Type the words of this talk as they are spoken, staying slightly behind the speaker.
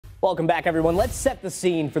Welcome back, everyone. Let's set the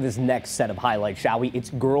scene for this next set of highlights, shall we?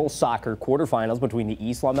 It's girls soccer quarterfinals between the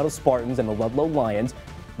East Long Meadow Spartans and the Ludlow Lions.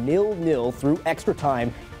 0-0 through extra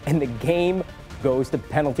time, and the game goes to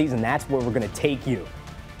penalties, and that's where we're going to take you.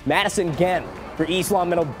 Madison Gent for East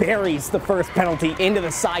Long Meadow buries the first penalty into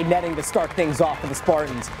the side netting to start things off for the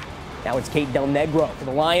Spartans. Now it's Kate Del Negro for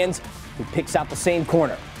the Lions, who picks out the same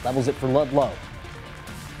corner, levels it for Ludlow.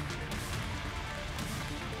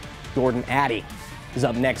 Jordan Addy is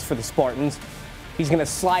up next for the Spartans. He's going to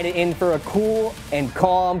slide it in for a cool and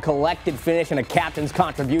calm, collected finish and a captain's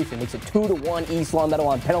contribution. Makes it 2-1 East Long Meadow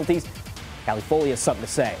on penalties. Califolia has something to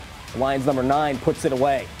say. The Lions number 9 puts it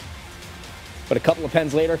away. But a couple of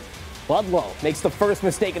pens later, Ludlow makes the first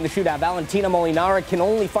mistake in the shootout. Valentina Molinara can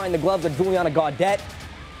only find the gloves of Juliana Gaudet.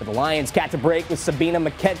 But the Lions catch a break with Sabina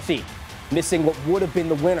McKenzie, missing what would have been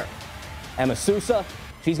the winner. Emma Sousa,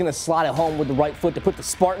 she's going to slot it home with the right foot to put the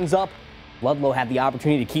Spartans up. Ludlow had the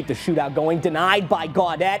opportunity to keep the shootout going, denied by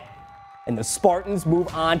Gaudet, and the Spartans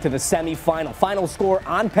move on to the semifinal. Final score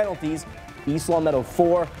on penalties, East Long Meadow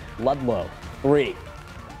 4, Ludlow 3.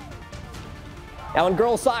 Now in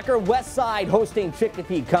girls soccer, Westside hosting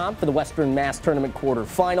Chicopee Comp for the Western Mass Tournament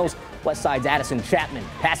quarterfinals. Westside's Addison Chapman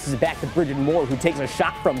passes it back to Bridget Moore, who takes a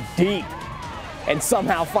shot from deep and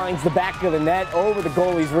somehow finds the back of the net over the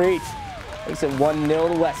goalie's reach. Makes it 1-0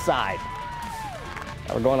 to Westside.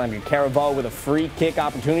 Now we're going on to Caravo with a free kick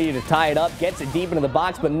opportunity to tie it up. Gets it deep into the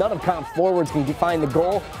box, but none of Comp forwards can find the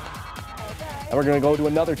goal. And we're going to go to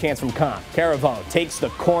another chance from Comp. Caravo takes the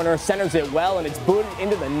corner, centers it well, and it's booted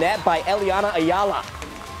into the net by Eliana Ayala.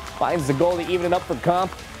 Finds the goal to even it up for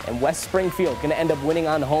Comp, and West Springfield going to end up winning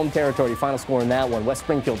on home territory. Final score in that one, West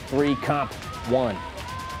Springfield 3, Comp 1.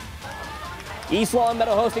 East Long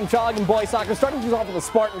Meadow hosting Chalagan boys soccer, starting things off with a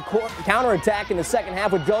Spartan counterattack in the second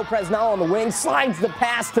half with Joe Presnell on the wing. Slides the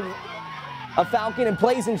pass to a Falcon and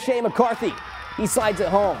plays in Shea McCarthy. He slides it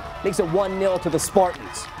home, makes it 1-0 to the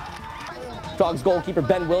Spartans. Dogs goalkeeper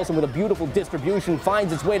Ben Wilson with a beautiful distribution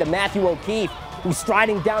finds its way to Matthew O'Keefe, who's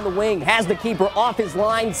striding down the wing, has the keeper off his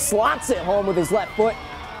line, slots it home with his left foot.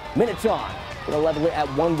 Minichon going to level it at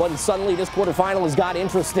 1-1. Suddenly this quarterfinal has got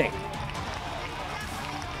interesting.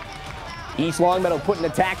 East Long Meadow put an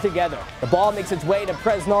attack together. The ball makes its way to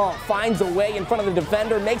Presnell, finds a way in front of the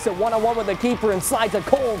defender, makes it 1-on-1 with the keeper and slides a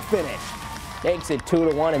cold finish. Makes it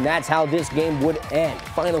 2-1, and that's how this game would end.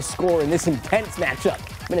 Final score in this intense matchup,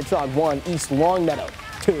 Minnetrog 1, East Long Meadow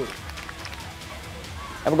 2.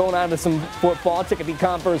 And we're going on to some football. Chicopee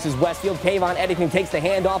Comp versus Westfield. Kayvon Eddington takes the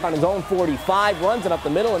handoff on his own 45, runs it up the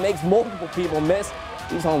middle and makes multiple people miss.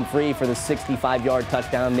 He's home free for the 65-yard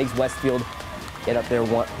touchdown, makes Westfield get up there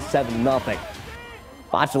 7-0.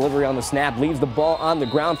 Botch delivery on the snap, leaves the ball on the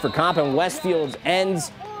ground for Comp, and Westfield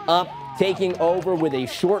ends up taking over with a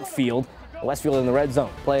short field. Westfield in the red zone,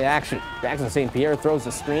 play action. Jackson St. Pierre throws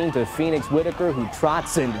the screen to Phoenix Whitaker, who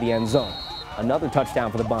trots into the end zone. Another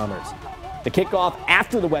touchdown for the Bombers. The kickoff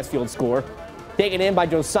after the Westfield score, taken in by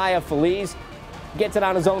Josiah Feliz. Gets it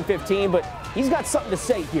on his own 15, but he's got something to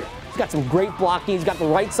say here. He's got some great blocking. He's got the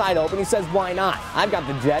right side open. He says, why not? I've got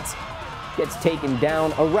the Jets. Gets taken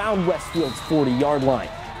down around Westfield's 40-yard line.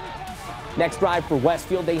 Next drive for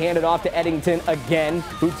Westfield, they hand it off to Eddington again,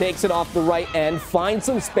 who takes it off the right end, finds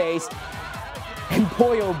some space, and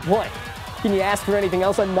boy, oh boy, can you ask for anything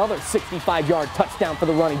else? Another 65-yard touchdown for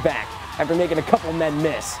the running back after making a couple men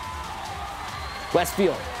miss.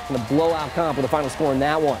 Westfield going to blow out Comp with a final score in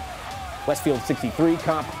that one. Westfield 63,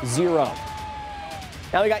 Comp 0.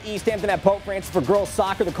 Now we got East Hampton at Pope Francis for girls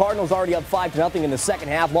soccer. The Cardinals already up 5-0 in the second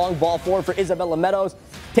half. Long ball forward for Isabella Meadows.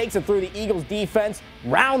 Takes it through the Eagles defense.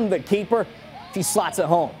 Round the keeper. She slots it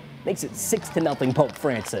home. Makes it 6-0 Pope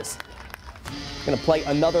Francis. Going to play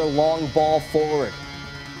another long ball forward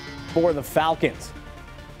for the Falcons.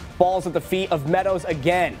 Ball's at the feet of Meadows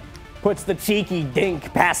again. Puts the cheeky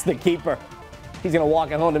dink past the keeper. He's going to walk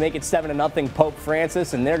it home to make it 7-0 Pope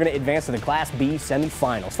Francis, and they're going to advance to the Class B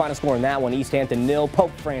semifinals. Final score in that one, East Hampton 0, Pope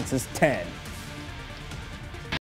Francis 10.